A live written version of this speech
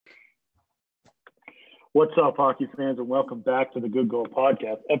What's up, hockey fans, and welcome back to the Good Goal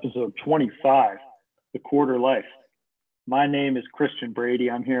Podcast, episode 25, The Quarter Life. My name is Christian Brady.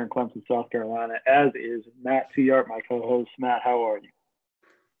 I'm here in Clemson, South Carolina, as is Matt Tuyart, my co-host. Matt, how are you?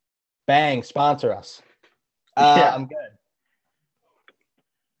 Bang, sponsor us. Yeah. I'm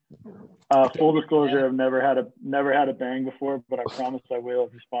good. Full disclosure, I've never had a bang before, but I promise I will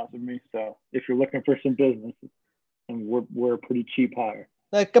if you sponsor me. So if you're looking for some business, and we're a pretty cheap hire.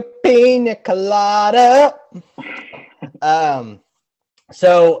 Like a pina colada.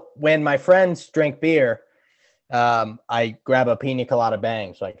 So when my friends drink beer, I grab a pina colada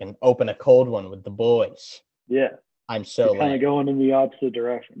bang so I can open a cold one with the boys. Yeah. I'm so kind of going in the opposite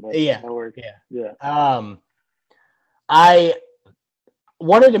direction. But Yeah. That works. Yeah. I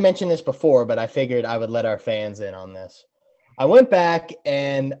wanted to mention this before, but I figured I would let our fans in on this. I went back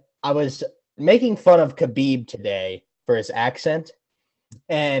and I was making fun of Khabib today for his accent.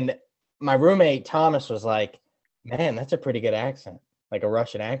 And my roommate, Thomas, was like, man, that's a pretty good accent, like a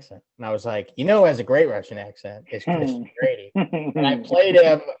Russian accent. And I was like, who has a great Russian accent? It's Christian Brady. And I played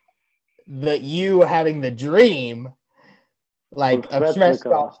him you having the dream, like of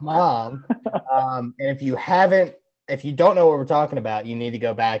Svechnikov's mom. And if you don't know what we're talking about, you need to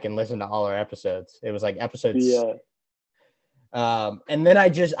go back and listen to all our episodes. It was like episodes. Yeah. And then I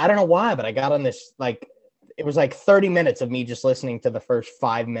don't know why, but I got on this, like, it was like 30 minutes of me just listening to the first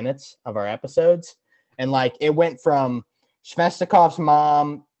 5 minutes of our episodes. And like, it went from Svechnikov's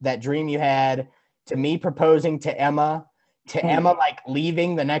mom, that dream you had, to me proposing to Emma, to Emma like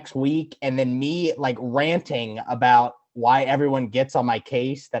leaving the next week, and then me like ranting about why everyone gets on my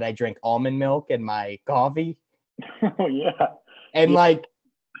case that I drink almond milk in my coffee. Oh yeah. And like,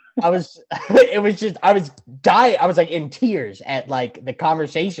 I was dying. I was like in tears at like the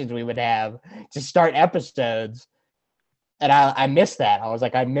conversations we would have to start episodes. And I missed that. I was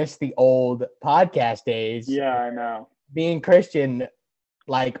like, I missed the old podcast days. Yeah, I know. Being Christian,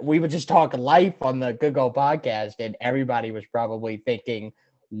 like we would just talk life on the Good Goal Podcast, and everybody was probably thinking,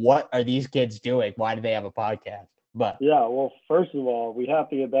 what are these kids doing? Why do they have a podcast? But yeah, well, first of all, we have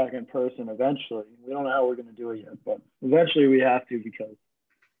to get back in person eventually. We don't know how we're going to do it yet, but eventually we have to, because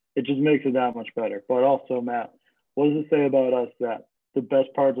it just makes it that much better. But also, Matt, what does it say about us that the best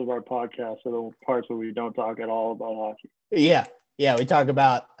parts of our podcast are the parts where we don't talk at all about hockey? Yeah, we talk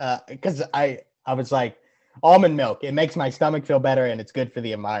about because I was like, almond milk, it makes my stomach feel better and it's good for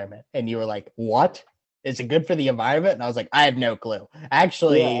the environment. And you were like, what? Is it good for the environment? And I was like, I have no clue.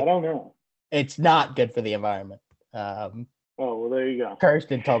 Actually, I don't know. It's not good for the environment. Oh, well, there you go.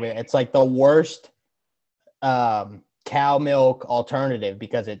 Kirsten told me it's like the worst cow milk alternative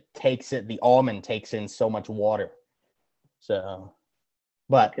because the almond takes in so much water. So,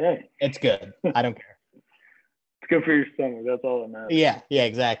 but okay. It's good. I don't care. It's good for your stomach. That's all that matters. Yeah,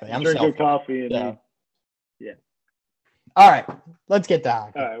 exactly. I'm drink your coffee and yeah. All right, let's get to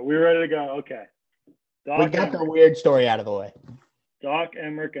hockey. All right, we're ready to go. Okay. We got the weird story out of the way. Doc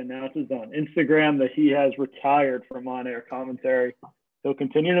Emrick announces on Instagram that he has retired from on-air commentary. He'll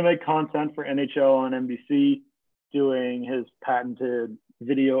continue to make content for NHL on NBC, doing his patented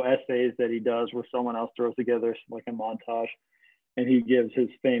video essays that he does where someone else throws together like a montage, and he gives his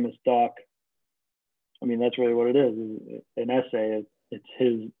famous doc. I mean, that's really what it is, an essay. It's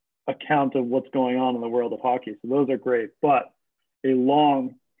his account of what's going on in the world of hockey. So those are great. But a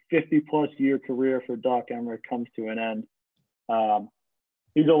long 50-plus year career for Doc Emrick comes to an end.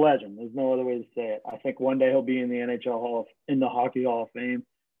 He's a legend. There's no other way to say it. I think one day he'll be in the NHL in the Hockey Hall of Fame,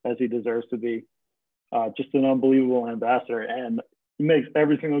 as he deserves to be. Just an unbelievable ambassador, and he makes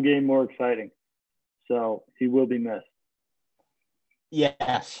every single game more exciting. So he will be missed.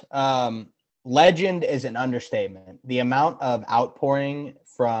 Yes. Legend is an understatement. The amount of outpouring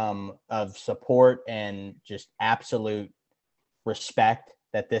of support and just absolute respect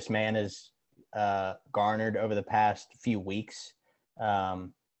that this man has garnered over the past few weeks,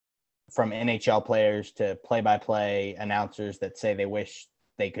 from NHL players to play-by-play announcers that say they wish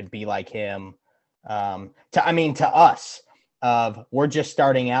they could be like him, to us, we're just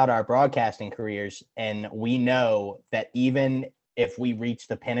starting out our broadcasting careers, and we know that even if we reach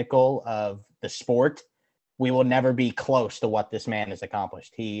the pinnacle of the sport, we will never be close to what this man has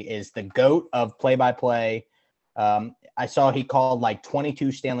accomplished. He is the GOAT of play-by-play. I saw he called like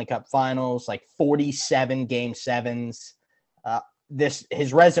 22 Stanley Cup finals, like 47 game sevens.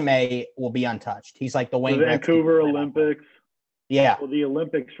 His resume will be untouched. He's like the Wayne Gretzky. Vancouver Olympics. Yeah. Well, the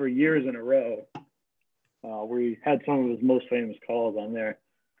Olympics for years in a row, where he had some of his most famous calls on there.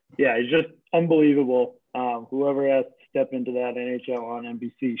 Yeah, he's just unbelievable. Whoever has to step into that NHL on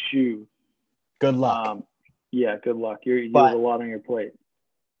NBC shoe, good luck. Yeah, good luck. You have a lot on your plate.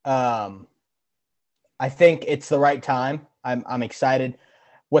 I I think it's the right time. I'm excited.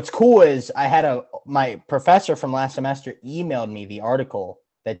 What's cool is I had my professor from last semester emailed me the article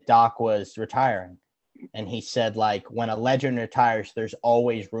that Doc was retiring. And he said, like, when a legend retires, there's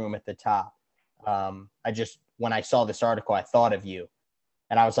always room at the top. When I saw this article, I thought of you.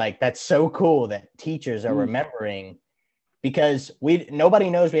 And I was like, that's so cool that teachers are remembering, because nobody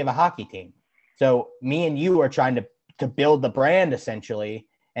knows we have a hockey team. So me and you are trying to build the brand essentially.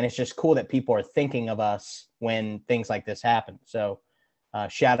 And it's just cool that people are thinking of us when things like this happen. So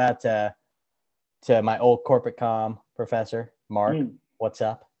shout out to my old corporate comm professor, Mark. What's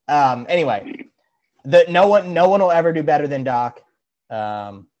up? Anyway, no one will ever do better than Doc.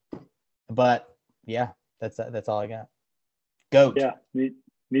 But yeah, that's all I got. Goat. Yeah,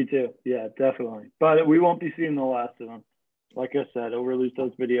 me too. Yeah, definitely. But we won't be seeing the last of him. Like I said, he'll release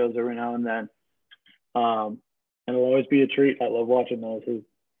those videos every now and then. And it'll always be a treat. I love watching those.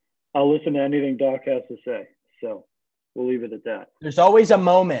 I'll listen to anything Doc has to say. So we'll leave it at that. There's always a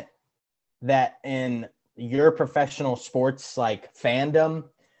moment that in your professional sports like fandom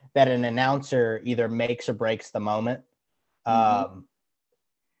that an announcer either makes or breaks the moment.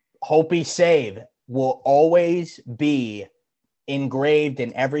 Hopi Save will always be engraved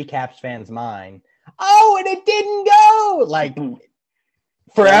in every Caps fan's mind. Oh, and it didn't go, like,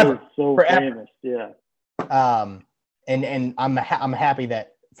 forever. So forever. Famous, yeah. And I'm happy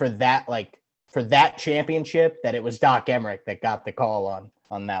that for that championship that it was Doc Emmerich that got the call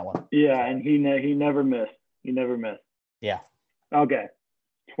on that one. Yeah, and he never missed. He never missed. Yeah. Okay.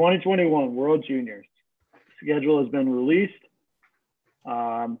 2021 World Juniors schedule has been released.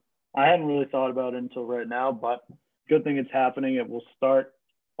 I hadn't really thought about it until right now, but good thing it's happening. It will start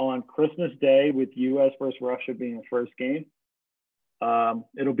on Christmas Day with U.S. versus Russia being the first game.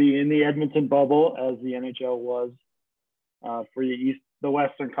 It'll be in the Edmonton bubble, as the NHL was for the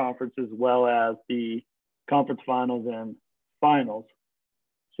Western Conference, as well as the conference finals and finals.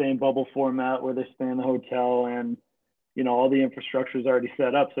 Same bubble format where they stay in the hotel, and all the infrastructure is already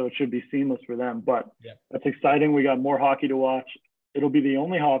set up, so it should be seamless for them. But That's exciting. We got more hockey to watch. It'll be the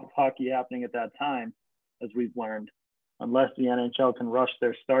only hockey happening at that time, as we've learned, unless the NHL can rush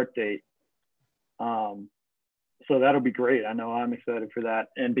their start date. So that'll be great. I know I'm excited for that.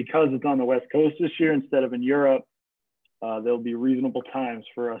 And because it's on the West Coast this year instead of in Europe, there'll be reasonable times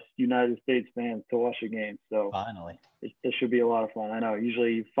for us United States fans to watch a game. So finally, it should be a lot of fun. I know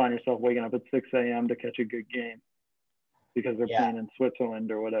usually you find yourself waking up at 6 a.m. to catch a good game because they're playing in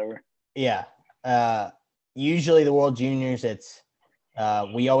Switzerland or whatever. Yeah. Usually the World Juniors,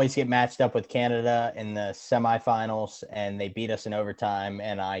 we always get matched up with Canada in the semifinals, and they beat us in overtime.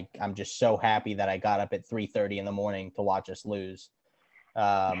 And I'm just so happy that I got up at 3:30 in the morning to watch us lose.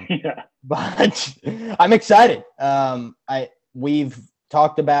 But I'm excited. We've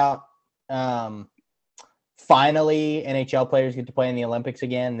talked about finally NHL players get to play in the Olympics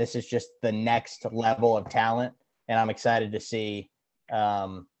again. This is just the next level of talent, and I'm excited to see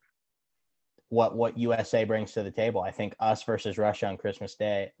what USA brings to the table. I think us versus Russia on Christmas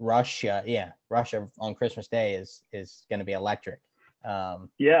Day. Russia on Christmas Day is going to be electric. And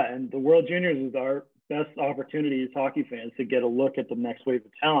the World Juniors is our best opportunity as hockey fans to get a look at the next wave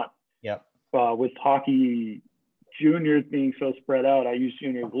of talent. Yep. With hockey juniors being so spread out, I use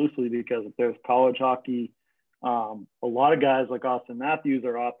juniors loosely because if there's college hockey, a lot of guys like Austin Matthews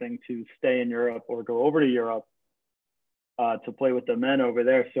are opting to stay in Europe or go over to Europe to play with the men over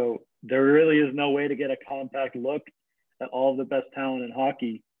there. So there really is no way to get a compact look at all of the best talent in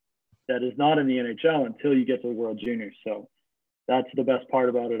hockey that is not in the NHL until you get to the World Juniors. So that's the best part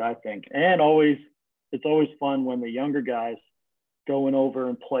about it, I think. And it's always fun when the younger guys going over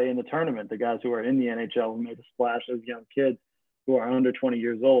and play in the tournament, the guys who are in the NHL who made a splash as young kids who are under 20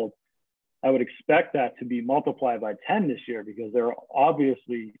 years old. I would expect that to be multiplied by 10 this year because there are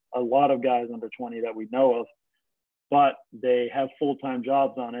obviously a lot of guys under 20 that we know of, but they have full-time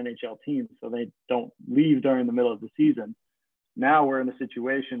jobs on NHL teams, so they don't leave during the middle of the season. Now we're in a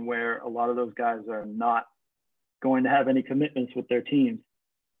situation where a lot of those guys are not going to have any commitments with their teams,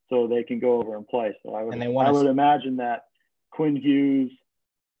 so they can go over and play. So I would imagine that Quinn Hughes,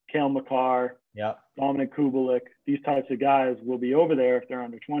 Cale Makar, Dominic Kubelik, these types of guys will be over there if they're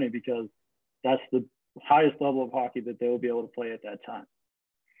under 20 because that's the highest level of hockey that they will be able to play at that time.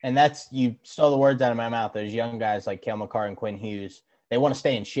 And you stole the words out of my mouth. Those young guys like Cale Makar and Quinn Hughes, they want to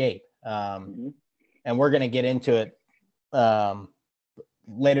stay in shape. And we're going to get into it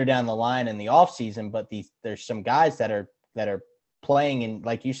later down the line in the off season, but there's some guys that are playing in,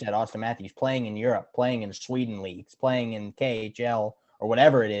 like you said, Austin Matthews, playing in Europe, playing in Sweden leagues, playing in KHL or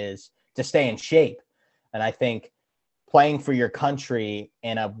whatever it is to stay in shape. And I think playing for your country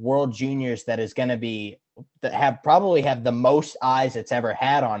in a World Juniors that is going to be that probably have the most eyes it's ever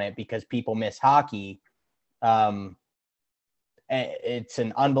had on it because people miss hockey. It's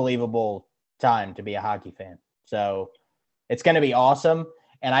an unbelievable time to be a hockey fan. So it's going to be awesome.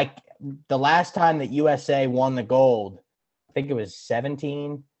 And the last time that USA won the gold, I think it was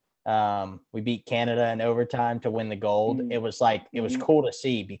 17. We beat Canada in overtime to win the gold. It was cool to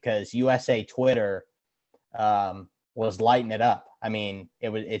see because USA Twitter was lighting it up. I mean,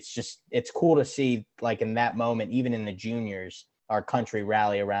 it's cool to see, like, in that moment, even in the juniors, our country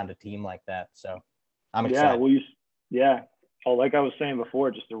rally around a team like that. So I'm excited. Like I was saying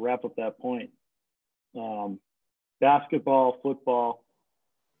before, just to wrap up that point, basketball, football,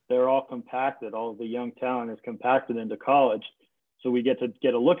 they're all compacted. All of the young talent is compacted into college. So we get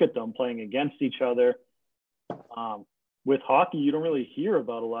a look at them playing against each other. With hockey, you don't really hear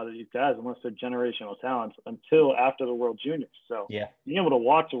about a lot of these guys unless they're generational talents until after the World Juniors. So being able to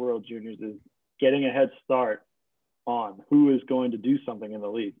watch the World Juniors is getting a head start on who is going to do something in the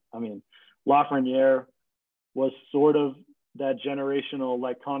league. I mean, Lafreniere was sort of that generational,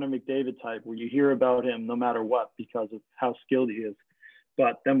 like Connor McDavid type, where you hear about him no matter what because of how skilled he is.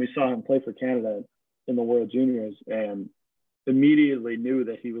 But then we saw him play for Canada in the World Juniors and immediately knew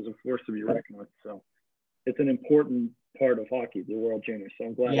that he was a force to be reckoned with. So it's an important part of hockey, the World Juniors. So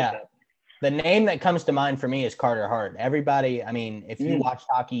I'm glad that. The name that comes to mind for me is Carter Hart. Everybody, I mean, if you watched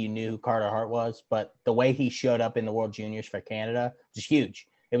hockey, you knew who Carter Hart was, but the way he showed up in the World Juniors for Canada was huge.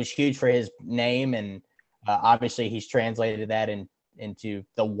 It was huge for his name, and obviously he's translated that into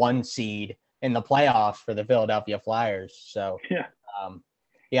the 1 seed in the playoffs for the Philadelphia Flyers. So,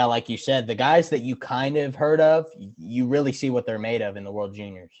 like you said, the guys that you kind of heard of, you really see what they're made of in the World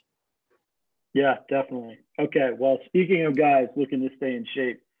Juniors. Yeah, definitely. Okay, well, speaking of guys looking to stay in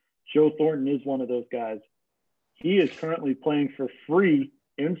shape, Joe Thornton is one of those guys. He is currently playing for free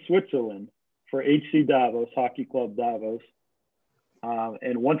in Switzerland for HC Davos, Hockey Club Davos.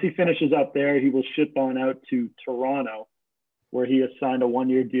 And once he finishes up there, he will ship on out to Toronto, where he has signed a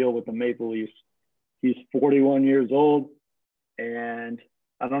 1-year deal with the Maple Leafs. He's 41 years old, and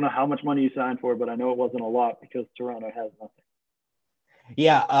I don't know how much money he signed for, but I know it wasn't a lot because Toronto has nothing.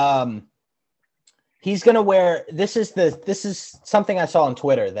 Yeah, he's going to wear – this is something I saw on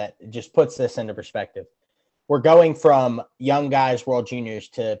Twitter that just puts this into perspective. We're going from young guys, World Juniors,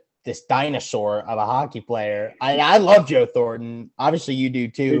 to this dinosaur of a hockey player. I love Joe Thornton. Obviously, you do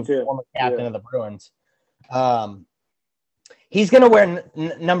too. Former captain of the Bruins. He's going to wear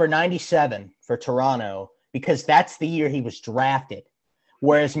number 97 for Toronto because that's the year he was drafted.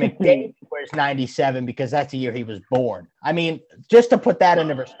 Whereas McDavid wears 97 because that's the year he was born. I mean, just to put that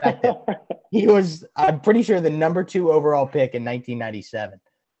into perspective, he was, I'm pretty sure, the number 2 overall pick in 1997.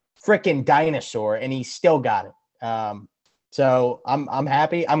 Freaking dinosaur, and he still got it. So I'm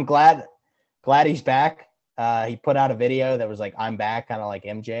happy. I'm glad he's back. He put out a video that was like, "I'm back," kind of like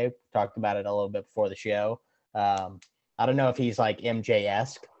MJ. Talked about it a little bit before the show. I don't know if he's like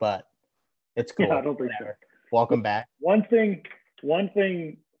MJ-esque, but it's cool. Yeah, I don't think so. Welcome back. One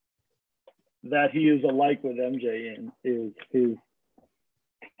thing that he is alike with MJ in is his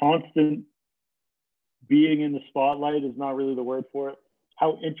constant being in the spotlight is not really the word for it.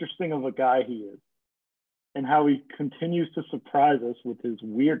 How interesting of a guy he is and how he continues to surprise us with his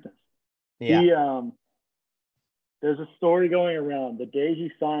weirdness. Yeah. There's a story going around the day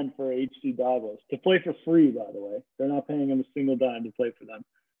he signed for HC Davos to play for free, by the way. They're not paying him a single dime to play for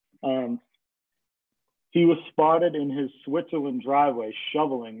them. He was spotted in his Switzerland driveway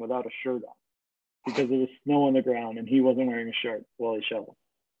shoveling without a shirt on because there was snow on the ground and he wasn't wearing a shirt while he shoveled.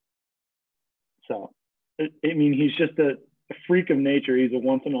 So, he's just a freak of nature. He's a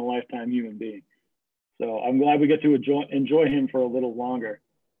once-in-a-lifetime human being. So I'm glad we get to enjoy him for a little longer.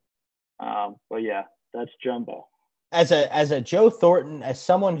 But yeah, that's Jumbo. As a Joe Thornton, as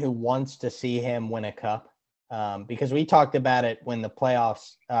someone who wants to see him win a cup, because we talked about it when the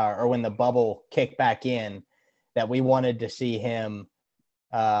playoffs or when the bubble kicked back in, that we wanted to see him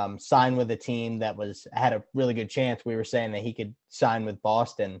sign with a team that had a really good chance. We were saying that he could sign with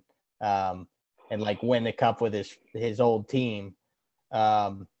Boston and like win the cup with his old team.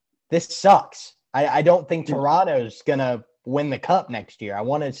 This sucks. I don't think Toronto's gonna win the cup next year. I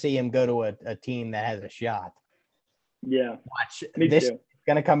want to see him go to a team that has a shot. Yeah, this is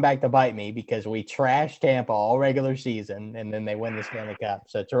gonna come back to bite me because we trashed Tampa all regular season and then they win the Stanley Cup.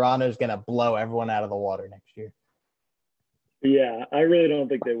 So Toronto's gonna blow everyone out of the water next year. Yeah, I really don't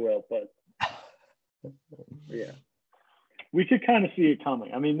think they will, but yeah, we could kind of see it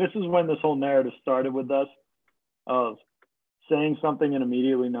coming. I mean, this is when this whole narrative started with us of saying something and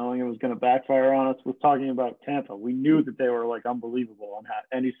immediately knowing it was going to backfire on us was talking about Tampa. We knew that they were like unbelievable on how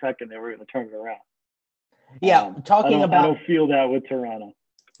any second they were going to turn it around. Yeah, I don't feel that with Toronto.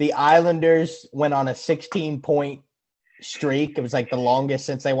 The Islanders went on a 16-point streak. It was like the longest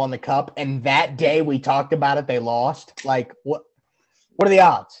since they won the cup. And that day we talked about it, they lost. Like, what are the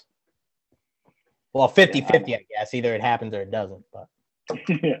odds? Well, 50-50, I guess. Either it happens or it doesn't. But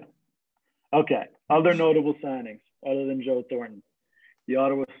yeah. Okay. Other notable signings other than Joe Thornton. The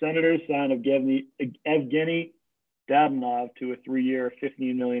Ottawa Senators signed Evgeny Dadonov to a 3-year,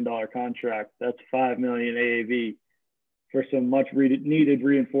 $15 million contract. That's $5 million AAV for some much needed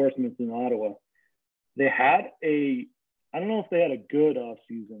reinforcements in Ottawa. They had I don't know if they had a good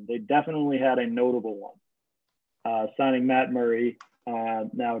offseason. They definitely had a notable one. Signing Matt Murray,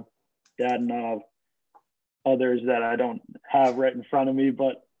 now Dadonov, others that I don't have right in front of me,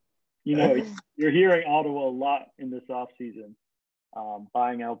 but you're hearing Ottawa a lot in this offseason,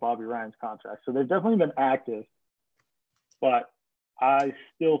 buying out Bobby Ryan's contract. So they've definitely been active, but I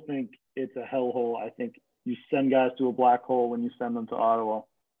still think it's a hellhole. I think you send guys to a black hole when you send them to Ottawa.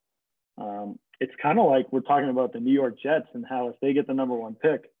 It's kind of like we're talking about the New York Jets and how if they get the number 1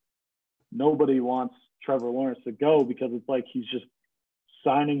 pick, nobody wants Trevor Lawrence to go because it's like he's just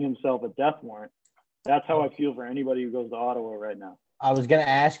signing himself a death warrant. That's how I feel for anybody who goes to Ottawa right now. I was going to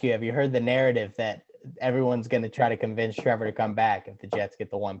ask you, have you heard the narrative that everyone's going to try to convince Trevor to come back if the Jets get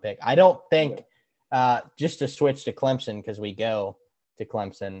the 1 pick? I don't think just to switch to Clemson because we go to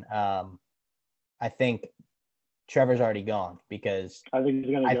Clemson, I think Trevor's already gone because I think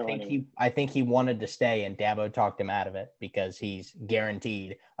he's going to go anyway. I think he wanted to stay and Dabo talked him out of it because he's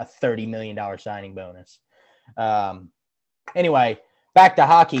guaranteed a $30 million signing bonus. Anyway, back to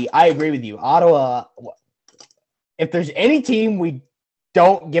hockey. I agree with you. Ottawa, if there's any team we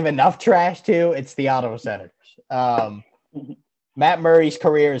don't give enough trash to, it's the Ottawa Senators. Matt Murray's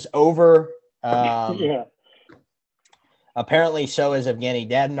career is over. Apparently so is Evgeny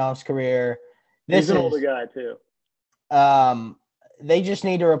Dadonov's career. He's an older guy too. They just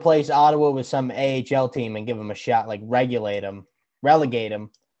need to replace Ottawa with some AHL team and give them a shot, like relegate them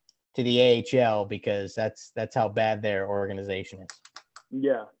to the AHL because that's how bad their organization is.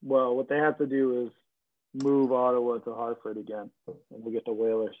 Yeah, well, what they have to do is move Ottawa to Hartford again, and we'll get the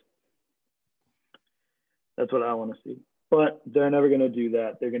Whalers. That's what I want to see. But they're never going to do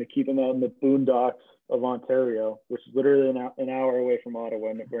that. They're going to keep them out in the boondocks of Ontario, which is literally an hour away from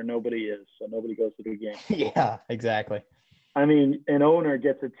Ottawa, where nobody is, so nobody goes to the game. Yeah, exactly. I mean, an owner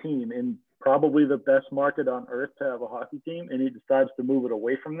gets a team in probably the best market on earth to have a hockey team, and he decides to move it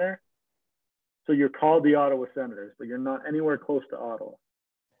away from there. So you're called the Ottawa Senators, but you're not anywhere close to Ottawa.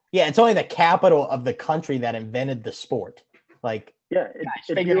 Yeah, it's only the capital of the country that invented the sport. Like, yeah,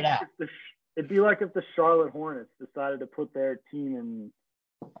 figure it out. It'd be like if the Charlotte Hornets decided to put their team in,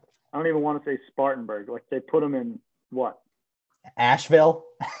 I don't even want to say Spartanburg. Like they put them in what? Asheville?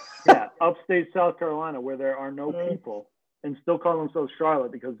 Yeah, upstate South Carolina where there are no people and still call themselves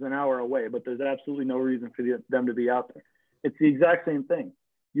Charlotte because it's an hour away, but there's absolutely no reason for them to be out there. It's the exact same thing.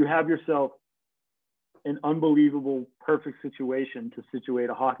 You have yourself an unbelievable, perfect situation to situate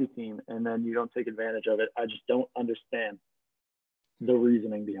a hockey team, and then you don't take advantage of it. I just don't understand the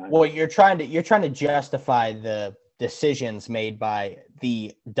reasoning behind it. Well, you're trying to justify the decisions made by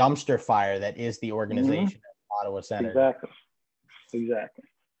the dumpster fire that is the organization of Ottawa Senators. Exactly.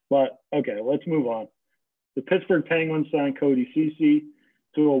 But okay, let's move on. The Pittsburgh Penguins signed Cody Ceci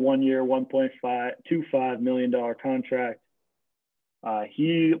to a 1-year, $1.25 million contract.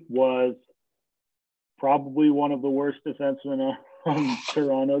 He was probably one of the worst defensemen on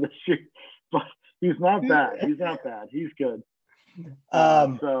Toronto this year, but he's not bad. He's good.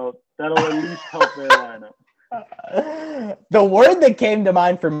 So that'll at least help their lineup. The word that came to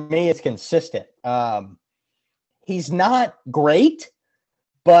mind for me is consistent. He's not great,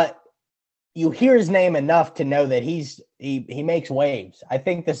 but you hear his name enough to know that he makes waves. I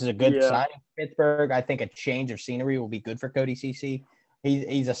think this is a good signing for Pittsburgh. I think a change of scenery will be good for Cody Ceci.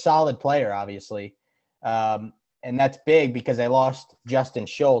 He's a solid player, obviously. And that's big because they lost Justin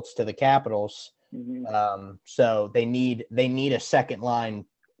Schultz to the Capitals. So they need a second line,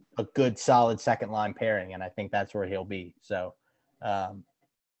 a good solid second line pairing, and I think that's where he'll be. So,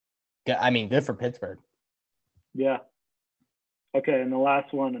 good for Pittsburgh. Yeah. Okay, and the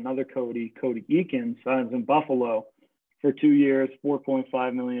last one, another Cody Eakin signs in Buffalo for 2 years,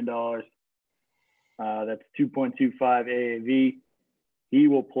 $4.5 million. That's 2.25 AAV. He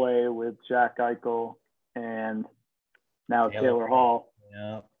will play with Jack Eichel and now Taylor Hall.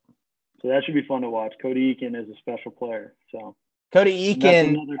 Yeah. So that should be fun to watch. Cody Eakin is a special player. So Cody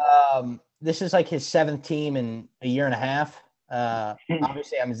Eakin, this is like his 7th team in a year and a half.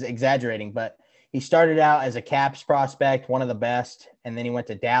 Obviously, I'm exaggerating, but he started out as a Caps prospect, one of the best, and then he went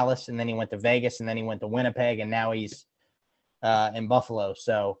to Dallas, and then he went to Vegas, and then he went to Winnipeg, and now he's in Buffalo.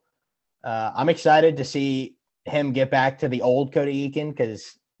 So I'm excited to see him get back to the old Cody Eakin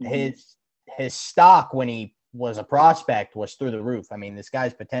because his stock when he was a prospect was through the roof. I mean, this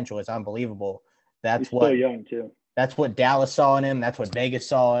guy's potential is unbelievable. He's still young too. That's what Dallas saw in him. That's what Vegas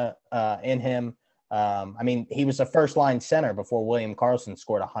saw in him. I mean, he was a first-line center before William Karlsson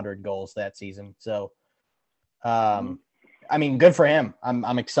scored 100 goals that season. So, I mean, good for him.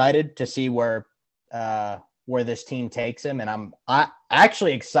 I'm excited to see where this team takes him, and I'm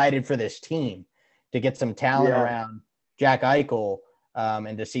actually excited for this team to get some talent around Jack Eichel,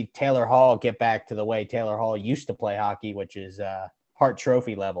 and to see Taylor Hall get back to the way Taylor Hall used to play hockey, which is Hart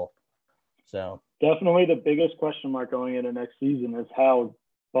Trophy level. So definitely the biggest question mark going into next season is how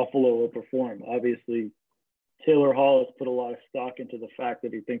Buffalo will perform. Obviously, Taylor Hall has put a lot of stock into the fact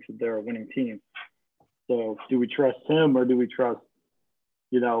that he thinks that they're a winning team. So do we trust him or do we trust,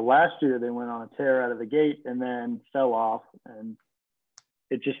 last year they went on a tear out of the gate and then fell off. And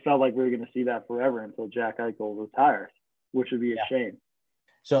it just felt like we were going to see that forever until Jack Eichel retires, which would be a shame.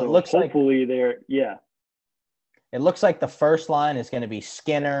 So it looks hopefully It looks like the first line is going to be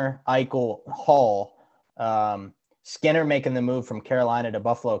Skinner, Eichel, Hall. Skinner making the move from Carolina to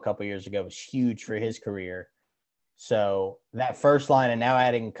Buffalo a couple years ago was huge for his career. So that first line, and now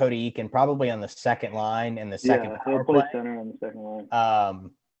adding Cody Eakin probably on the second line and the second he'll play center on the second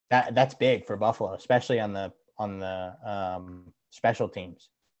line. That's big for Buffalo, especially on the special teams.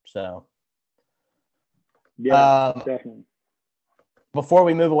 So definitely. Before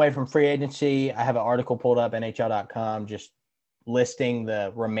we move away from free agency, I have an article pulled up, NHL.com, just listing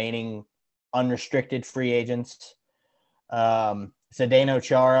the remaining unrestricted free agents. Zdeno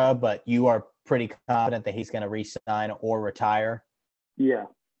Chara, but you are pretty confident that he's going to re-sign or retire. Yeah.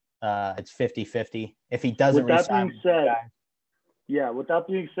 It's 50-50. If he doesn't re-sign. With that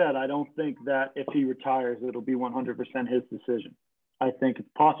being said, I don't think that if he retires, it'll be 100% his decision. I think it's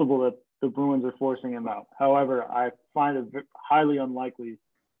possible that the Bruins are forcing him out. However, I find it highly unlikely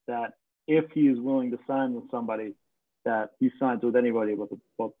that if he is willing to sign with somebody, that he signs with anybody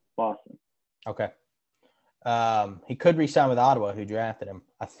but Boston. Okay. He could re-sign with Ottawa, who drafted him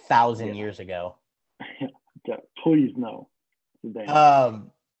 1,000 years ago. Please no.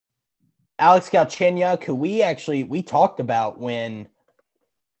 Alex Galchenyuk, who we talked about when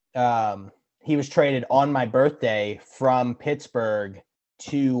he was traded on my birthday from Pittsburgh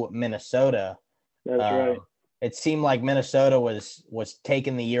to Minnesota. That's right. It seemed like Minnesota was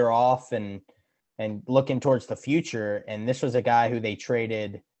taking the year off and looking towards the future. And this was a guy who they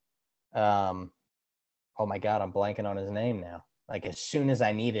traded. Oh my God, I'm blanking on his name now. Like as soon as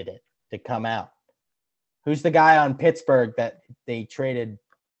I needed it to come out. Who's the guy on Pittsburgh that they traded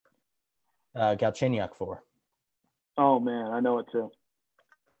Galchenyuk for? Oh man, I know it too.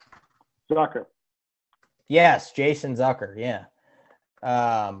 Zucker. Yes, Jason Zucker. Yeah.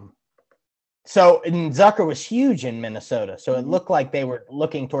 So Zucker was huge in Minnesota. So it looked like they were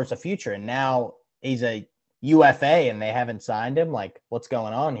looking towards the future. And now he's a UFA and they haven't signed him. Like, what's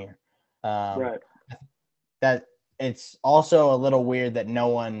going on here? Right. That it's also a little weird that no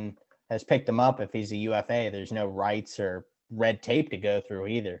one has picked him up if he's a UFA. There's no rights or red tape to go through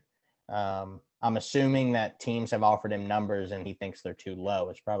either. I'm assuming that teams have offered him numbers and he thinks they're too low.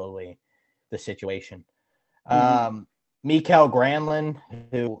 It's probably the situation. Mikael Granlund,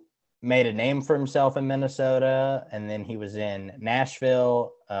 who made a name for himself in Minnesota, and then he was in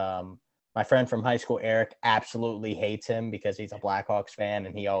Nashville. My friend from high school, Eric, absolutely hates him because he's a Blackhawks fan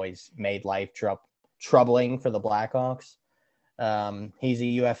and he always made life troubling for the Blackhawks. He's a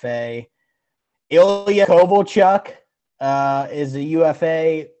UFA. Ilya Kovalchuk is a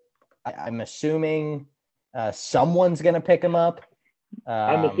UFA. I'm assuming someone's going to pick him up.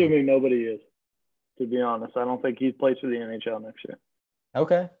 I'm assuming nobody is, to be honest. I don't think he plays for the NHL next year.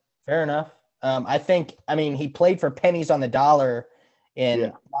 Okay, fair enough. He played for pennies on the dollar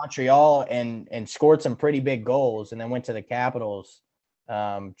in Montreal and scored some pretty big goals and then went to the Capitals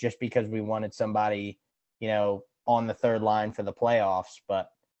just because we wanted somebody, on the third line for the playoffs.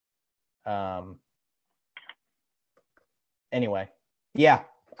 But anyway, yeah.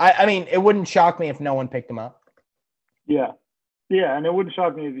 I mean, it wouldn't shock me if no one picked him up. Yeah. Yeah, and it wouldn't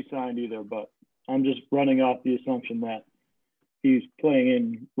shock me if he signed either, but I'm just running off the assumption that he's playing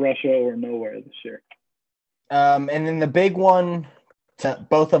in Russia or nowhere this year. And then the big one to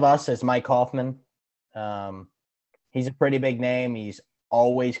both of us is Mike Hoffman. He's a pretty big name. He's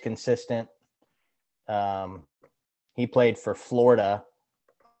always consistent. He played for Florida.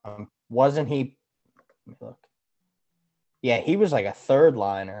 Wasn't he? Let me look. Yeah, he was like a third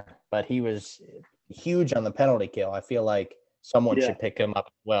liner, but he was huge on the penalty kill. I feel like someone Yeah. should pick him up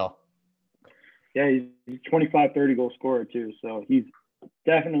as well. Yeah, he's 25, 30 goal scorer too. So he's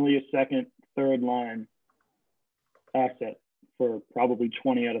definitely a second, third line asset for probably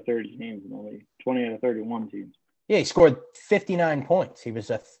 20 out of 30 teams in the league, 20 out of 31 teams. Yeah, he scored 59 points. He was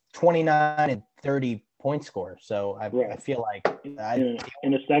a 29 and 30 point scorer. So I feel like in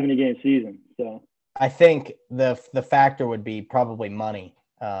a 70-game season. So I think the factor would be probably money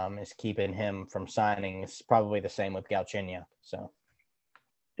is keeping him from signing. It's probably the same with Galchenyuk. So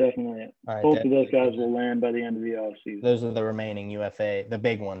definitely, right, both of those guys will land by the end of the offseason. Those are the remaining UFA, the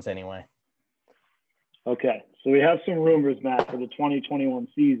big ones anyway. Okay, so we have some rumors, Matt, for the 2021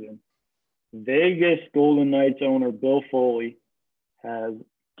 season. Vegas Golden Knights owner Bill Foley has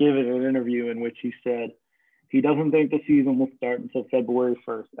given an interview in which he said he doesn't think the season will start until February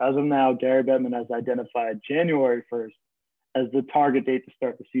 1st. As of now, Gary Bettman has identified January 1st as the target date to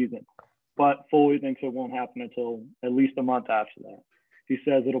start the season. But Foley thinks it won't happen until at least a month after that. He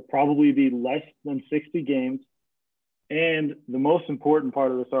says it'll probably be less than 60 games. And the most important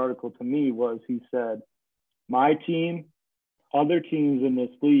part of this article to me was he said, my team, other teams in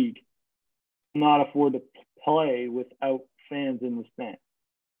this league, cannot afford to play without fans in the stands.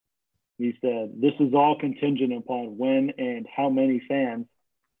 He said, this is all contingent upon when and how many fans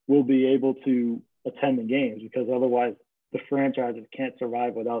will be able to attend the games, because otherwise the franchises can't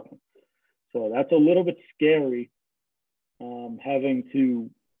survive without them. So that's a little bit scary, having to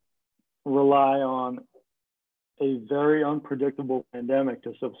rely on a very unpredictable pandemic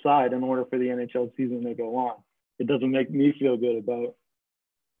to subside in order for the NHL season to go on. It doesn't make me feel good about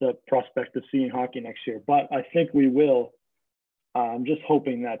the prospect of seeing hockey next year, but I think we will. I'm just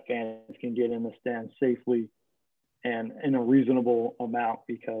hoping that fans can get in the stands safely and in a reasonable amount,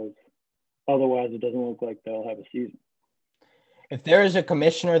 because otherwise it doesn't look like they'll have a season. If there is a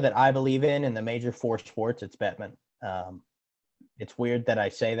commissioner that I believe in the major four sports, it's Bettman. It's weird that I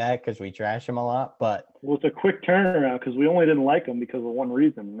say that because we trash him a lot, but well, it's a quick turnaround because we only didn't like him because of one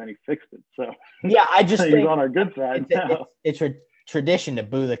reason, and then he fixed it. So yeah, I just he's think on our good side now. It's a tradition to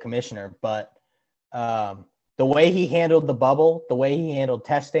boo the commissioner, but the way he handled the bubble, the way he handled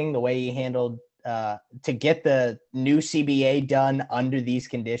testing, the way he handled to get the new CBA done under these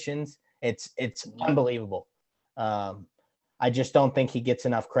conditions, it's unbelievable. I just don't think he gets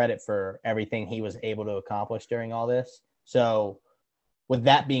enough credit for everything he was able to accomplish during all this. So with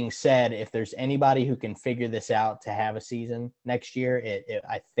that being said, if there's anybody who can figure this out to have a season next year,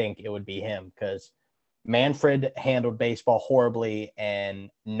 I think it would be him, because Manfred handled baseball horribly and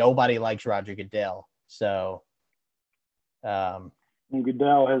nobody likes Roger Goodell. So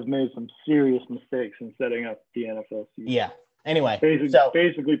Goodell has made some serious mistakes in setting up the NFL season. Yeah. Anyway,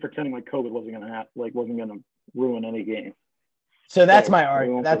 basically pretending like COVID wasn't going to ruin any game. So that's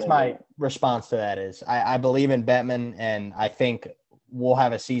my response to that is I believe in Bettman, and I think we'll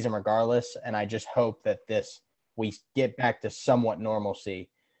have a season regardless. And I just hope that we get back to somewhat normalcy,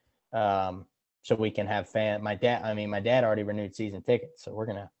 so we can have my dad already renewed season tickets, so we're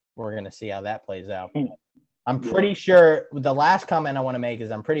gonna see how that plays out. I'm pretty sure the last comment I want to make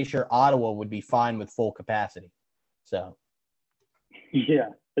is I'm pretty sure Ottawa would be fine with full capacity. So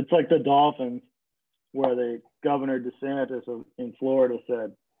yeah, it's like the Dolphins, where the Governor DeSantis in Florida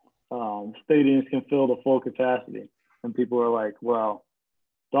said stadiums can fill to full capacity, and people are like, well,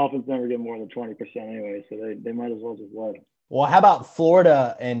 Dolphins never get more than 20% anyway, so they might as well just let them. Well, how about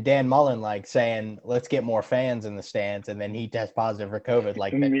Florida and Dan Mullen saying, let's get more fans in the stands, and then he tests positive for COVID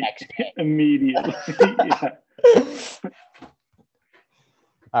the next day. Immediately.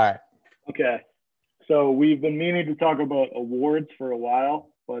 All right. Okay. So we've been meaning to talk about awards for a while,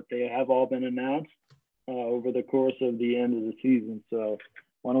 but they have all been announced over the course of the end of the season. So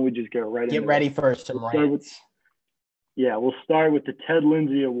why don't we just get ready for some rants. We'll start with the Ted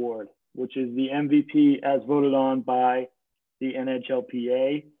Lindsay Award, which is the MVP as voted on by the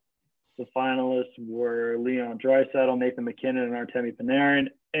NHLPA. The finalists were Leon Draisaitl, Nathan MacKinnon, and Artemi Panarin.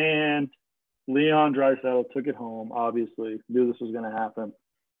 And Leon Draisaitl took it home, obviously. Knew this was going to happen.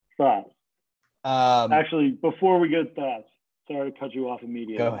 Thoughts? Actually, before we get thoughts, sorry to cut you off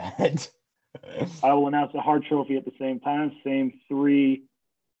immediately. Go ahead. I will announce the Hart Trophy at the same time. Same three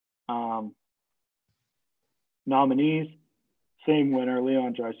nominees. Same winner,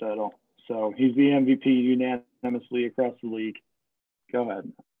 Leon Draisaitl. So he's the MVP unanimously across the league. Go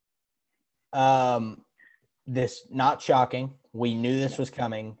ahead. This not shocking. We knew this was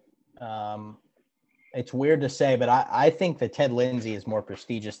coming. It's weird to say, but I think the Ted Lindsay is more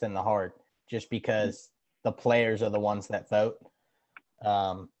prestigious than the Hart, just because the players are the ones that vote.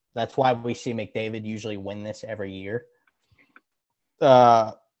 That's why we see McDavid usually win this every year.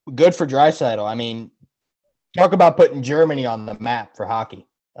 Good for Draisaitl. I mean, talk about putting Germany on the map for hockey.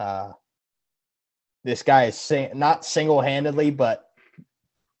 This guy is not single-handedly, but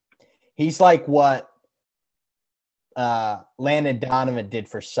he's like what Landon Donovan did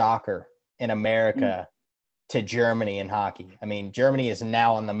for soccer in America to Germany in hockey. I mean, Germany is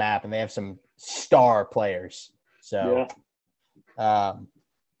now on the map, and they have some star players. So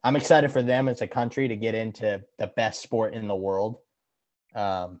I'm excited for them as a country to get into the best sport in the world.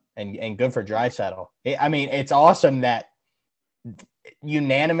 And good for Draisaitl. I mean, it's awesome that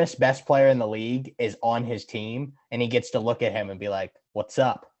unanimous best player in the league is on his team, and he gets to look at him and be like, "What's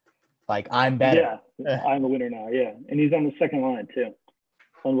up? Like, I'm better." Yeah, I'm the winner now. Yeah, and he's on the second line too.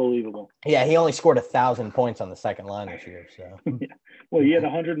 Unbelievable. Yeah, he only scored 1,000 points on the second line this year. So, yeah. Well, he had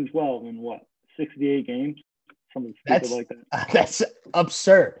 112 in 68 games, something stupid like that. That's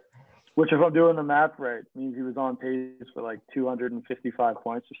absurd. Which, if I'm doing the math right, means he was on pace for like 255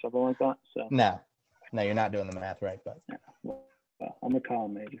 points or something like that. So no, you're not doing the math right, but well, I'm a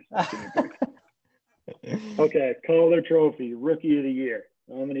column major. Okay, Calder Trophy, Rookie of the Year.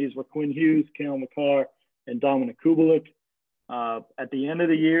 Nominees were Quinn Hughes, Cale Makar, and Dominic Kubalik. At the end of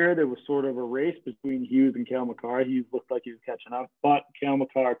the year, there was sort of a race between Hughes and Cale Makar. Hughes looked like he was catching up, but Cale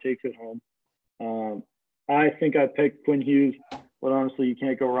Makar takes it home. I think I picked Quinn Hughes, but honestly, you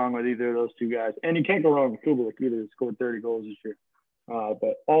can't go wrong with either of those two guys. And you can't go wrong with Kubalik either. He scored 30 goals this year.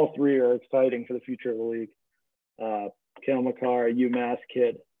 But all three are exciting for the future of the league. Cale Makar, UMass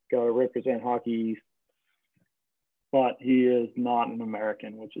kid, got to represent Hockey East. But he is not an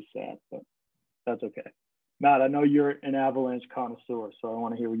American, which is sad, but that's okay. Matt, I know you're an Avalanche connoisseur, so I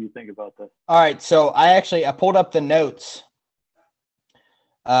want to hear what you think about this. All right, so I pulled up the notes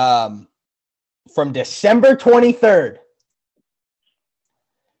from December 23rd.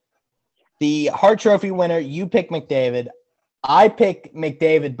 The Hart Trophy winner, you picked McDavid. I picked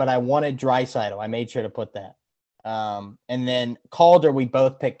McDavid, but I wanted Draisaitl. I made sure to put that. And then Calder, we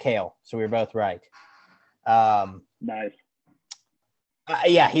both picked Cale, so we were both right. Nice.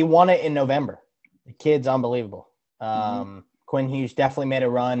 Yeah, he won it in November. The kid's unbelievable. Quinn Hughes definitely made a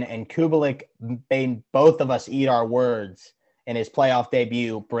run, and Kubalik made both of us eat our words in his playoff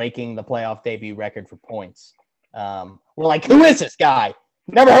debut, breaking the playoff debut record for points. We're like, who is this guy?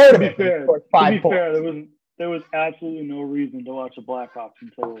 Never heard of him. To be fair, there was absolutely no reason to watch the Blackhawks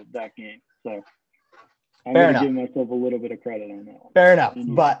until that game. So I'm going to give myself a little bit of credit on that one. Fair enough.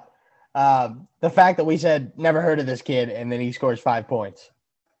 But the fact that we said never heard of this kid and then he scores 5 points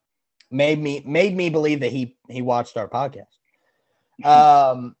made me believe that he watched our podcast.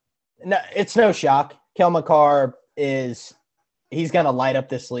 No, it's no shock. Cale Makar he's going to light up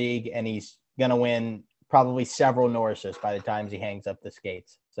this league, and he's going to win probably several Norrises by the time he hangs up the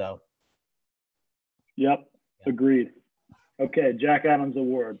skates. So, yep, agreed. Okay, Jack Adams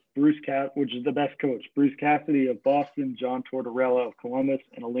Award, which is the best coach, Bruce Cassidy of Boston, John Tortorella of Columbus,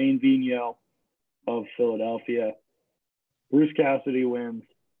 and Alain Vigneault of Philadelphia. Bruce Cassidy wins.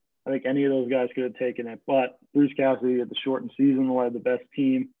 I think any of those guys could have taken it, but Bruce Cassidy had the shortened season, led the best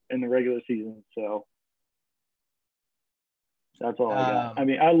team in the regular season. So that's all I got. I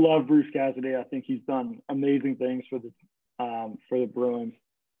mean, I love Bruce Cassidy. I think he's done amazing things for the Bruins.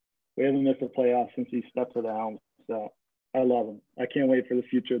 We haven't missed a playoff since he stepped to the helm. So I love him. I can't wait for the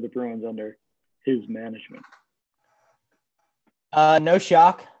future of the Bruins under his management. No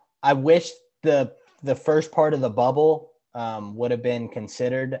shock. I wish the first part of the bubble would have been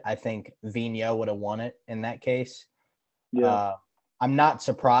considered. I think Vigneault would have won it in that case. Yeah. I'm not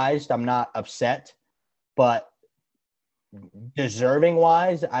surprised. I'm not upset, but deserving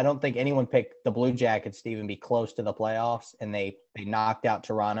wise, I don't think anyone picked the Blue Jackets to even be close to the playoffs, and they knocked out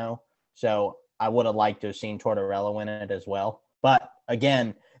Toronto. So I would have liked to have seen Tortorella win it as well. But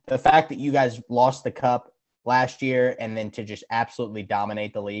again, the fact that you guys lost the cup last year and then to just absolutely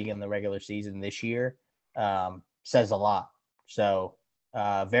dominate the league in the regular season this year says a lot. So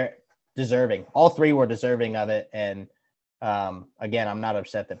very deserving. All three were deserving of it. And again, I'm not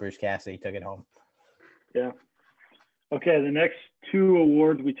upset that Bruce Cassidy took it home. Yeah. Okay, the next two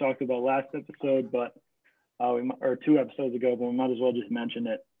awards we talked about last episode, but or 2 episodes ago, but we might as well just mention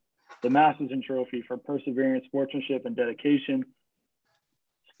it. The Masterton Trophy for perseverance, sportsmanship, and dedication.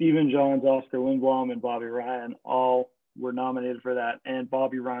 Stephen Johns, Oscar Lindblom, and Bobby Ryan all were nominated for that. And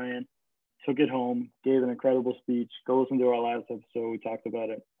Bobby Ryan took it home, gave an incredible speech. Go listen to our last episode. We talked about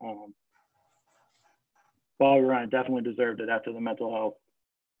it. Bobby Ryan definitely deserved it after the mental health,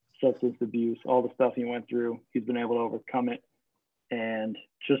 substance abuse, all the stuff he went through. He's been able to overcome it and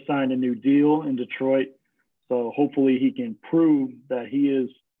just signed a new deal in Detroit. So hopefully he can prove that he is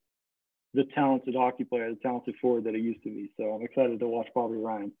the talented hockey player, the talented forward that he used to be. So I'm excited to watch Bobby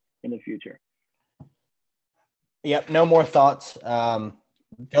Ryan in the future. Yep. No more thoughts.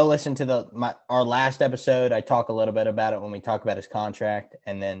 Go listen to our last episode. I talk a little bit about it when we talk about his contract,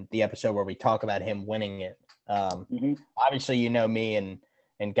 and then the episode where we talk about him winning it. Obviously, you know me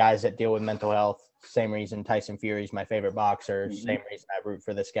and guys that deal with mental health. Same reason Tyson Fury is my favorite boxer. Same reason I root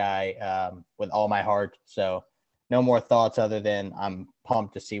for this guy with all my heart. So no more thoughts other than I'm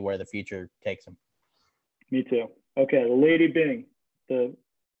pumped to see where the future takes him. Me too. Okay, the Lady Byng, the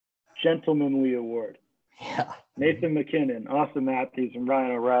Gentlemanly Award. Yeah. Nathan MacKinnon, Austin Matthews, and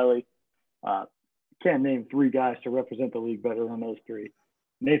Ryan O'Reilly. Can't name three guys to represent the league better than those three.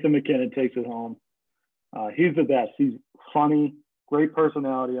 Nathan MacKinnon takes it home. He's the best. He's funny, great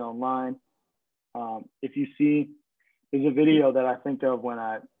personality online. If you see, there's a video that I think of when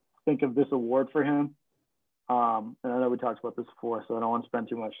I think of this award for him. And I know we talked about this before, so I don't want to spend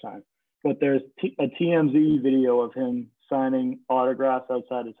too much time. But there's a TMZ video of him signing autographs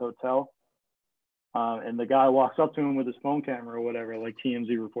outside his hotel. And the guy walks up to him with his phone camera or whatever, like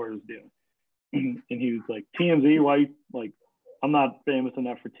TMZ reporters do. And he was like, TMZ, why? Like, I'm not famous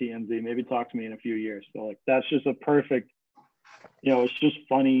enough for TMZ. Maybe talk to me in a few years. So, like, that's just a perfect, it's just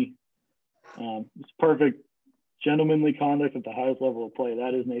funny. It's perfect gentlemanly conduct at the highest level of play.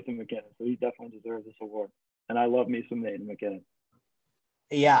 That is Nathan MacKinnon. So he definitely deserves this award. And I love me some Nathan MacKinnon.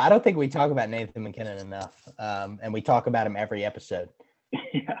 Yeah, I don't think we talk about Nathan MacKinnon enough. And we talk about him every episode.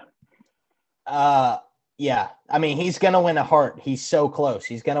 Yeah. I mean, he's going to win a Hart. He's so close.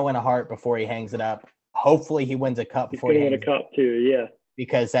 He's going to win a Hart before he hangs it up. Hopefully he wins a cup before he hangs it up. He's going to win a cup too, yeah.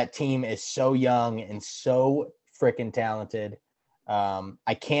 Because that team is so young and so freaking talented.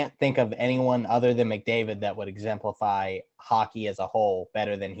 I can't think of anyone other than McDavid that would exemplify hockey as a whole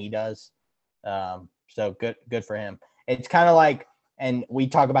better than he does. So good for him. It's kind of like, and we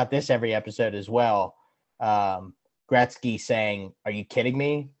talk about this every episode as well. Gretzky saying, "Are you kidding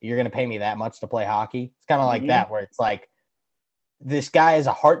me? You're going to pay me that much to play hockey?" It's kind of like that, where it's like, this guy is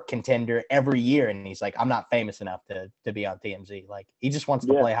a Hart contender every year, and he's like, "I'm not famous enough to be on TMZ." Like, he just wants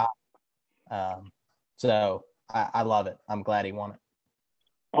to play hockey. So I love it. I'm glad he won it.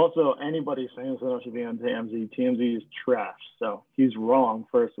 Also, anybody famous enough to be on TMZ is trash. So he's wrong,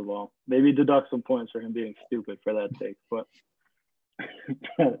 first of all. Maybe deduct some points for him being stupid for that take, but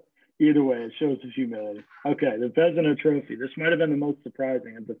either way, it shows his humility. Okay, the Vezina Trophy. This might have been the most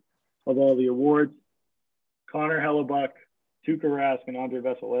surprising of all the awards. Connor Hellebuyck, Tuukka Rask, and Andrei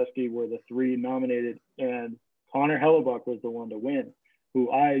Vasilevsky were the three nominated, and Connor Hellebuyck was the one to win,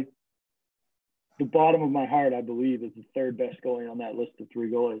 who the bottom of my heart, I believe, is the third best goalie on that list of three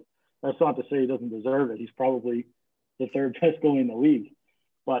goalies. That's not to say he doesn't deserve it. He's probably the third best goalie in the league.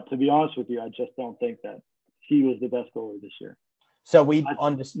 But to be honest with you, I just don't think that he was the best goalie this year. So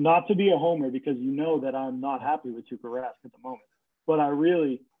not to be a homer, because you know that I'm not happy with Tuukka Rask at the moment. But I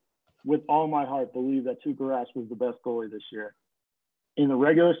really, with all my heart, believe that Tuukka Rask was the best goalie this year in the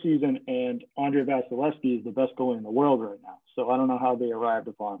regular season, and Andrei Vasilevsky is the best goalie in the world right now. So I don't know how they arrived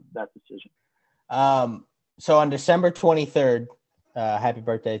upon that decision. So on December 23rd, happy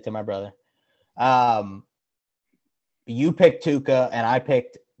birthday to my brother. You picked Tuukka, and I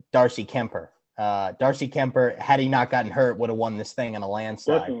picked Darcy Kemper. Darcy Kemper, had he not gotten hurt, would have won this thing in a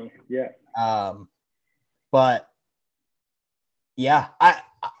landslide. Definitely, yeah. But yeah, I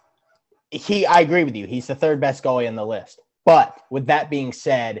agree with you. He's the third best goalie in the list. But with that being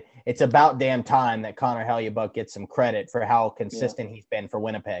said, it's about damn time that Connor Hellebuyck gets some credit for how consistent he's been for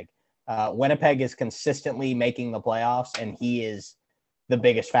Winnipeg. Winnipeg is consistently making the playoffs, and he is the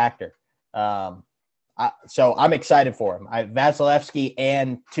biggest factor. So I'm excited for him. Vasilevsky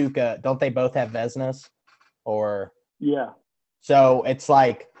and Tuukka, don't they both have Vezinas? Or yeah. So it's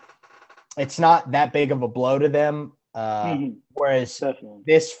like, it's not that big of a blow to them. Whereas Definitely.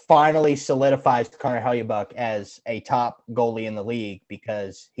 This finally solidifies Connor Hellebuyck as a top goalie in the league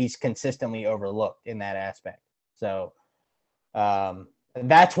because he's consistently overlooked in that aspect. So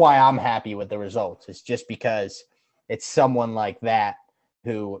that's why I'm happy with the results. It's just because it's someone like that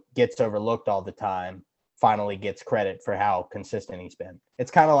who gets overlooked all the time finally gets credit for how consistent he's been.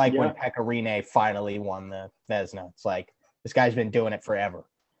 It's kind of like when Pekka Rinne finally won the Vezina. It's like, this guy's been doing it forever.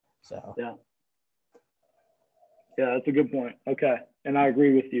 So yeah, that's a good point. Okay, and I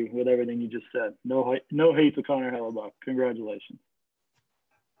agree with you with everything you just said. No hate to Connor Hellebuyck. Congratulations.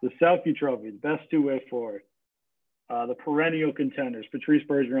 The Selke Trophy, the best two-way forward. The perennial contenders, Patrice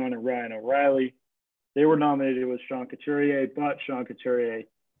Bergeron and Ryan O'Reilly. They were nominated with Sean Couturier, but Sean Couturier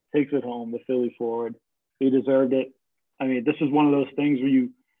takes it home, the Philly forward. He deserved it. I mean, this is one of those things where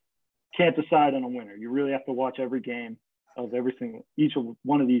you can't decide on a winner. You really have to watch every game. of each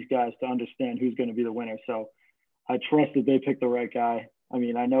one of these guys to understand who's going to be the winner. So I trust that they pick the right guy. I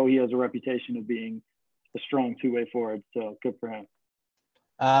mean, I know he has a reputation of being a strong two-way forward, so good for him.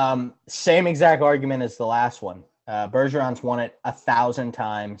 Same exact argument as the last one. Bergeron's won it 1,000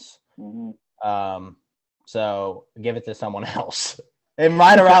 times. Mm-hmm. So give it to someone else. And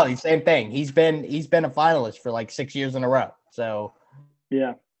Ryan O'Reilly, same thing. He's been a finalist for like 6 years in a row. So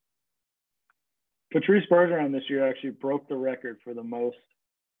yeah. Patrice Bergeron this year actually broke the record for the most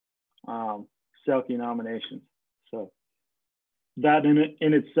Selke nominations. So that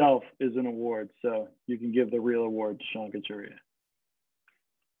in itself is an award. So you can give the real award to Sean Couturier.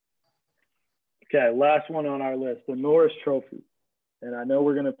 Okay, last one on our list, the Norris Trophy. And I know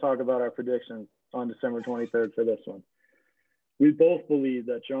we're going to talk about our predictions on December 23rd for this one. We both believe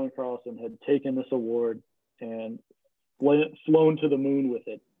that John Carlson had taken this award and flown to the moon with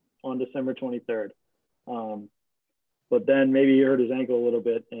it on December 23rd. But then maybe he hurt his ankle a little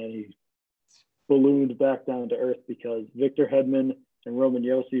bit and he ballooned back down to earth because Victor Hedman and Roman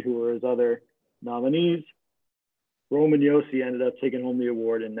Josi, who were his other nominees, Roman Josi ended up taking home the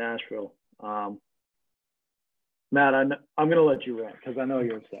award in Nashville. Matt, I'm going to let you rant because I know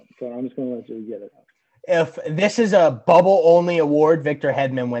you're upset. So I'm just going to let you get it out. If this is a bubble-only award, Victor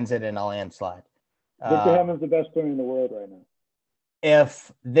Hedman wins it in a landslide. Victor Hedman's the best player in the world right now.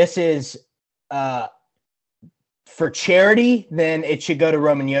 If this is for charity, then it should go to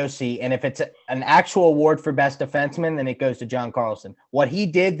Roman Josi. And if it's an actual award for best defenseman, then it goes to John Carlson. What he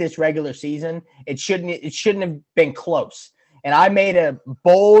did this regular season, it shouldn't have been close. And I made a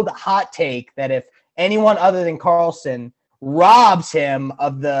bold hot take that if anyone other than Carlson robs him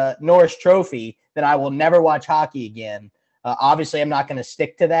of the Norris Trophy, then I will never watch hockey again. Obviously, I'm not going to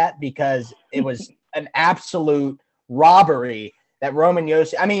stick to that because it was an absolute robbery that Roman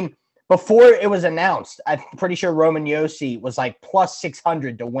Josi – I mean, before it was announced, I'm pretty sure Roman Josi was like plus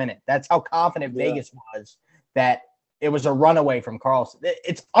 600 to win it. That's how confident Vegas was that it was a runaway from Carlson.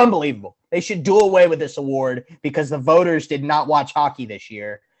 It's unbelievable. They should do away with this award because the voters did not watch hockey this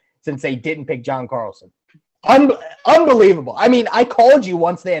year since they didn't pick John Carlson. Unbelievable. I mean, I called you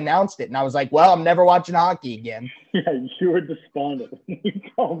once they announced it, and I was like, well, I'm never watching hockey again. Yeah, you were despondent. You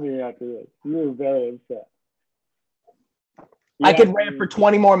called me after this. You were very upset. Yeah, I could rant for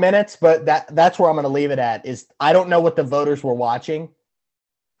 20 more minutes, but that's where I'm going to leave it at, is I don't know what the voters were watching,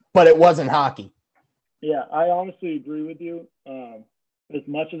 but it wasn't hockey. Yeah, I honestly agree with you. As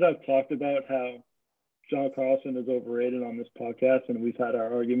much as I've talked about how John Carlson is overrated on this podcast, and we've had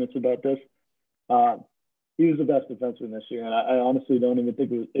our arguments about this, he was the best defenseman this year, and I honestly don't even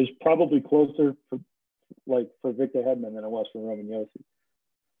think it was probably closer for Victor Hedman than it was for Roman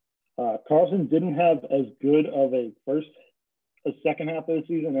Josi. Carlson didn't have as good of a second half of the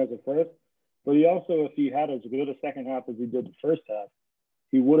season as a first, but he also, if he had as good a second half as he did the first half,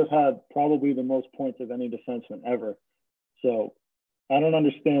 he would have had probably the most points of any defenseman ever. So I don't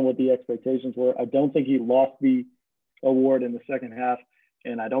understand what the expectations were. I don't think he lost the award in the second half,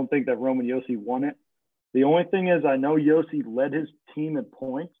 and I don't think that Roman Josi won it. The only thing is I know Josi led his team in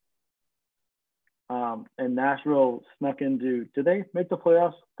points, and Nashville snuck into – did they make the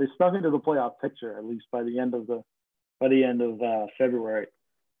playoffs? They snuck into the playoff picture, at least by the end of February,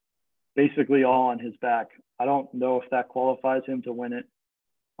 basically all on his back. I don't know if that qualifies him to win it.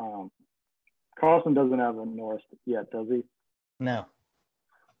 Carlson doesn't have a Norris yet, does he? No.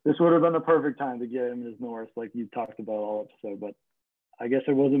 This would have been the perfect time to get him his Norris, like you talked about all episode, but I guess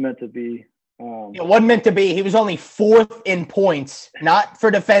it wasn't meant to be. It wasn't meant to be. He was only fourth in points, not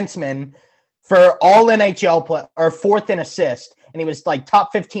for defensemen, for all NHL play, or fourth in assists. And he was like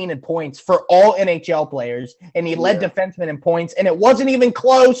top 15 in points for all NHL players. And he led defensemen in points. And it wasn't even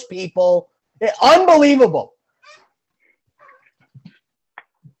close, people. Unbelievable.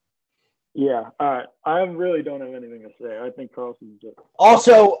 Yeah. All right. I really don't have anything to say. I think Carlson's just.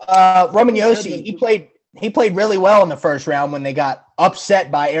 Also, Roman Josi, he played really well in the first round when they got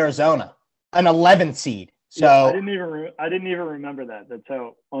upset by Arizona, an 11th seed. So yeah, I didn't even remember that. That's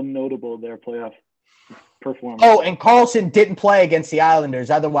how unnotable their playoff performance. Oh, and Carlson didn't play against the Islanders.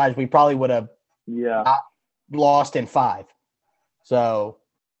 Otherwise, we probably would have lost in 5. So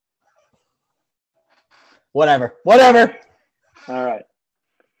whatever. All right.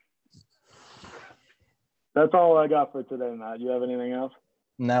 That's all I got for today, Matt. You have anything else?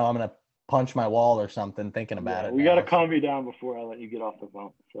 No, I'm going to punch my wall or something thinking about it. We got to calm you down before I let you get off the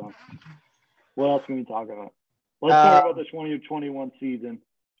phone. So what else can we talk about? Let's talk about the 2021 season.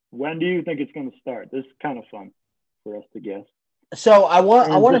 When do you think it's going to start? This is kind of fun for us to guess. So I want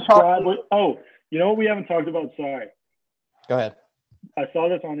to talk. You know what we haven't talked about? Sorry. Go ahead. I saw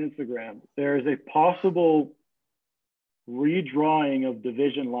this on Instagram. There is a possible redrawing of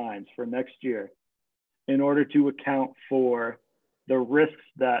division lines for next year in order to account for the risks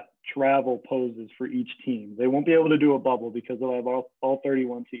that travel poses for each team. They won't be able to do a bubble because they'll have all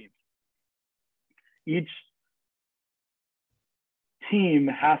 31 teams. Each team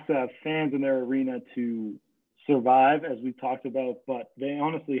has to have fans in their arena to survive, as we talked about, but they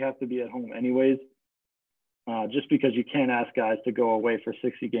honestly have to be at home anyways, just because you can't ask guys to go away for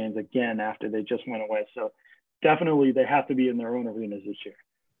 60 games again after they just went away. So definitely they have to be in their own arenas this year.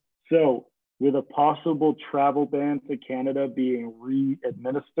 So with a possible travel ban to Canada being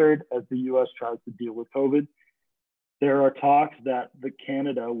re-administered as the U.S. tries to deal with COVID, there are talks that the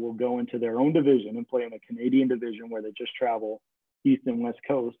Canada will go into their own division and play in a Canadian division where they just travel East and West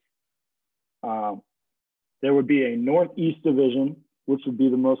Coast. There would be a Northeast division, which would be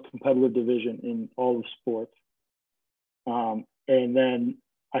the most competitive division in all of sports. And then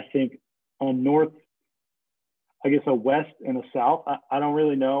I think a West and a South. I don't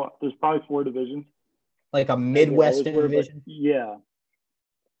really know. There's probably 4 divisions. Like a Midwest division? Yeah.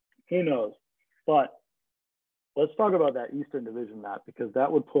 Who knows? But let's talk about that Eastern division, Matt, because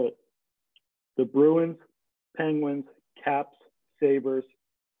that would put the Bruins, Penguins, Caps, Sabres,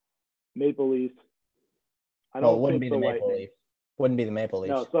 Maple Leafs. It wouldn't be the Maple Leafs. Wouldn't be the Maple Leafs.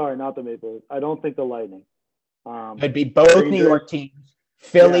 No, sorry, not the Maple Leafs. I don't think the Lightning. It'd be both Rangers, New York teams.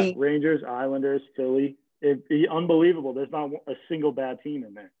 Philly. Yeah, Rangers, Islanders, Philly. It'd be unbelievable. There's not a single bad team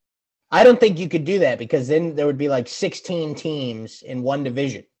in there. I don't think you could do that because then there would be like 16 teams in one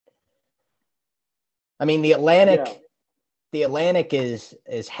division. I mean, the Atlantic is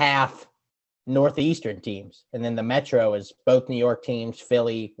half Northeastern teams, and then the Metro is both New York teams,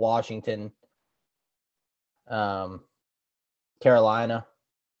 Philly, Washington, Carolina.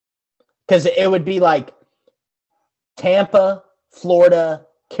 Because it would be like Tampa, Florida,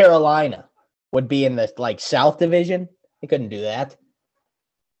 Carolina would be in the like South Division. They couldn't do that.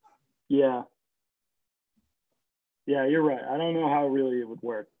 Yeah. Yeah, you're right. I don't know how really it would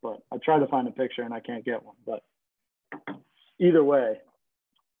work, but I tried to find a picture and I can't get one. But either way,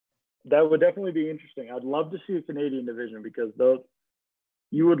 that would definitely be interesting. I'd love to see a Canadian division because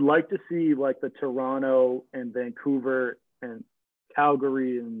you would like to see like the Toronto and Vancouver and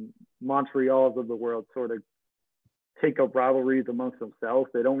Calgary and Montreals of the world sort of take up rivalries amongst themselves.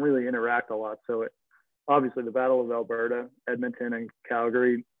 They don't really interact a lot. So obviously the Battle of Alberta, Edmonton and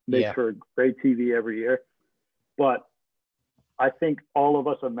Calgary makes for great TV every year. But I think all of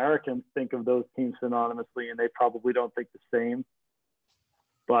us Americans think of those teams synonymously, and they probably don't think the same.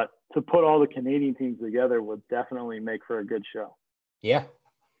 But to put all the Canadian teams together would definitely make for a good show. Yeah.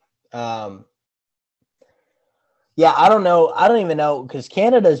 I don't know. I don't even know because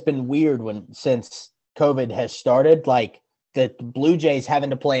Canada's been weird since COVID has started. Like the Blue Jays having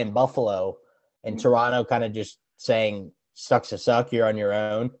to play in Buffalo and Toronto kind of just saying, sucks to suck, you're on your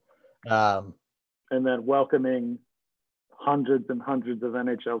own. And then welcoming hundreds and hundreds of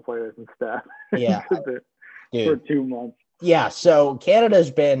NHL players and staff for 2 months. Yeah, so Canada's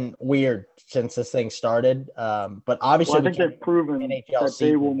been weird since this thing started. But obviously, I think they've proven that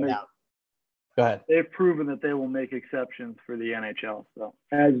they will make. Go ahead. They've proven that they will make exceptions for the NHL, so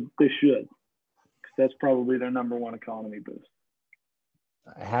as they should. That's probably their number one economy boost.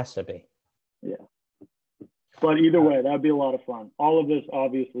 It has to be. Yeah. But either way, that'd be a lot of fun. All of this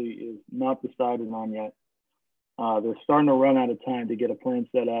obviously is not decided on yet. They're starting to run out of time to get a plan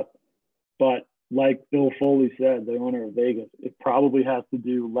set up. But like Bill Foley said, the owner of Vegas, it probably has to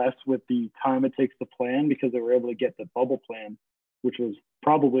do less with the time it takes to plan because they were able to get the bubble plan, which was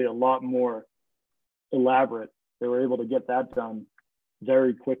probably a lot more elaborate. They were able to get that done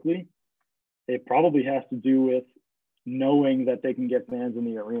very quickly. It probably has to do with knowing that they can get fans in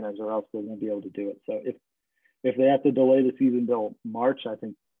the arenas or else they won't be able to do it. So if they have to delay the season till March, I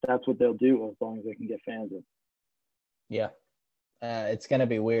think that's what they'll do as long as they can get fans in. Yeah. It's going to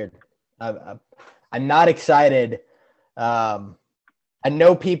be weird. I'm not excited. I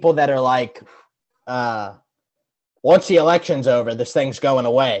know people that are like, once the election's over, this thing's going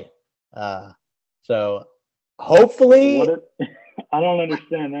away. So hopefully, I don't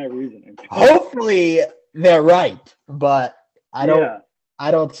understand that reasoning. Hopefully they're right, but I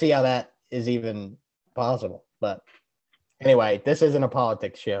don't see how that is even possible. But anyway, this isn't a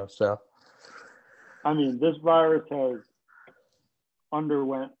politics show, so. I mean, this virus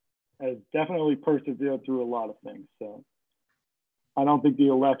has definitely persevered through a lot of things. So I don't think the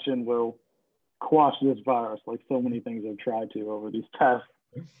election will quash this virus like so many things have tried to over these past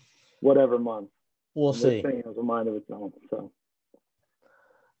whatever months. We'll see. This thing has a mind of its own. So,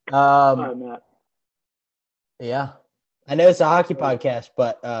 all right, Matt. Yeah, I know it's a hockey podcast,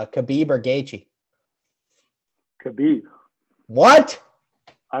 but Khabib or Gaethje? Khabib. What?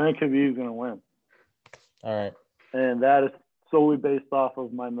 I think Khabib's going to win. All right. And that is solely based off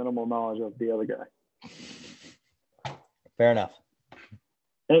of my minimal knowledge of the other guy. Fair enough.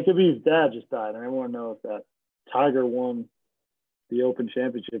 And Khabib's dad just died. And I want to know if that Tiger won the Open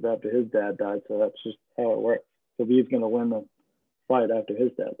Championship after his dad died. So that's just how it works. Khabib's going to win the fight after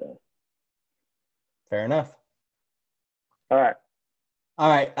his dad died. Fair enough. All right. All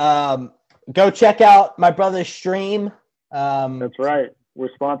right. Go check out my brother's stream. That's right. We're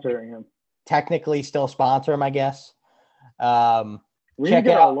sponsoring him. Technically still sponsor him, I guess. We need to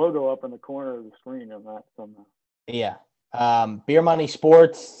get our logo up in the corner of the screen on that somehow. Yeah. Beer Money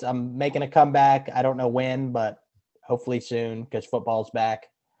Sports. I'm making a comeback. I don't know when, but hopefully soon because football's back.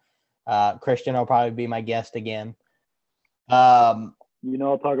 Christian will probably be my guest again. I'll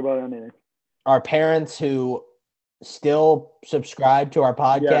talk about anything. Our parents who still subscribe to our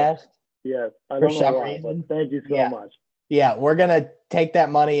podcast. Yes. I don't know why, but thank you so much. Yeah, we're going to take that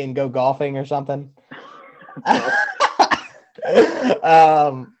money and go golfing or something.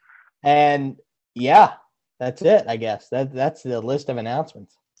 And yeah, that's it, I guess. That's the list of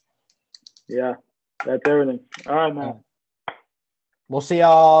announcements. Yeah, that's everything. All right, man. We'll see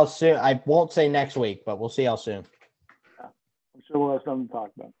y'all soon. I won't say next week, but we'll see y'all soon. I'm sure we'll have something to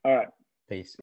talk about. All right. Peace.